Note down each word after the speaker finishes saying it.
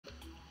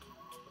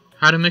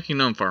How to make a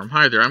gnome farm.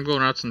 Hi there, I'm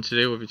Gnome, and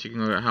today we'll be taking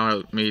a look at how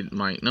I made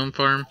my gnome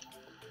farm.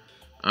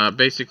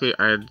 Basically,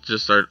 I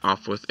just started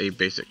off with a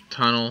basic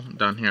tunnel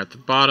down here at the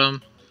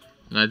bottom,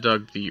 and I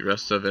dug the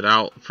rest of it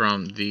out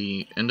from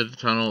the end of the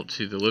tunnel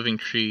to the living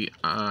tree.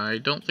 I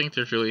don't think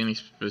there's really any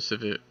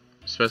specific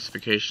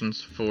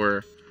specifications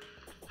for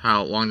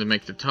how long to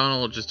make the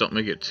tunnel. Just don't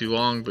make it too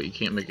long, but you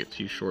can't make it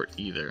too short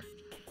either.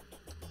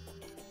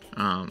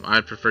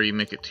 I'd prefer you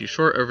make it too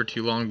short over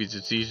too long because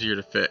it's easier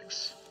to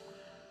fix.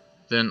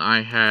 Then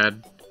I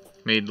had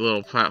made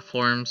little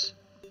platforms,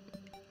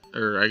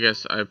 or I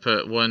guess I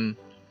put one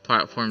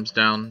platforms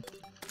down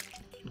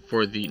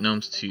for the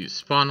gnomes to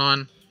spawn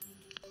on,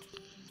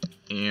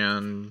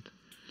 and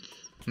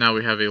now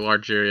we have a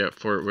large area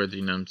for where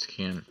the gnomes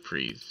can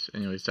freeze.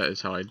 Anyways, that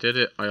is how I did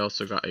it. I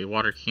also got a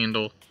water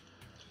candle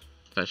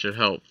that should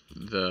help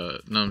the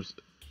gnomes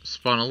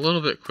spawn a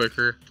little bit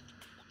quicker.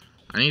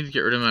 I need to get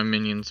rid of my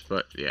minions,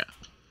 but yeah.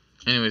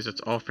 Anyways, that's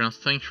all for now.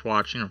 Thanks for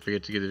watching. Don't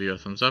forget to give the video a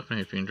thumbs up, and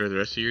I hope you enjoy the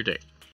rest of your day.